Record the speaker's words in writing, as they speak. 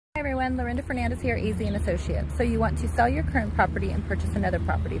everyone, Lorinda Fernandez here, AZ & Associates. So you want to sell your current property and purchase another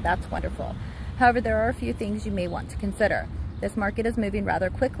property. That's wonderful. However, there are a few things you may want to consider. This market is moving rather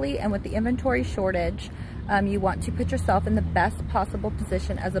quickly, and with the inventory shortage, you want to put yourself in the best possible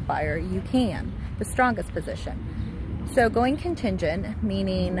position as a buyer you can, the strongest position. So going contingent,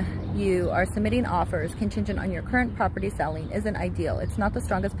 meaning you are submitting offers contingent on your current property selling, isn't ideal. It's not the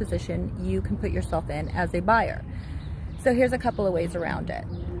strongest position you can put yourself in as a buyer. So here's a couple of ways around it.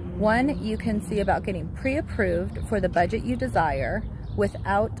 One, you can see about getting pre-approved for the budget you desire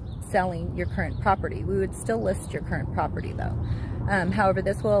without selling your current property. We would still list your current property though. However,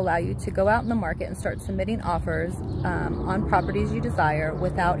 this will allow you to go out in the market and start submitting offers on properties you desire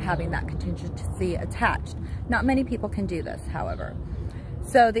without having that contingency attached. Not many people can do this, however.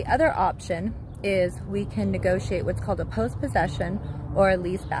 So the other option is we can negotiate what's called a post-possession or a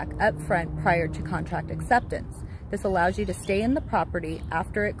lease back up front prior to contract acceptance. This allows you to stay in the property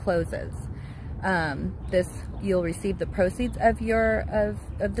after it closes. You'll receive the proceeds of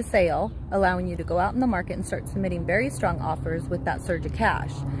the sale, allowing you to go out in the market and start submitting very strong offers with that surge of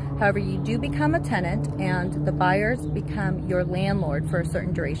cash. However, you do become a tenant and the buyers become your landlord for a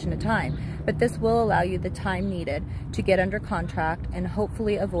certain duration of time. But this will allow you the time needed to get under contract and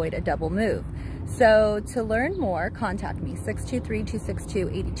hopefully avoid a double move. So to learn more, contact me,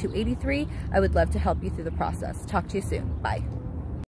 623-262-8283. I would love to help you through the process. Talk to you soon. Bye.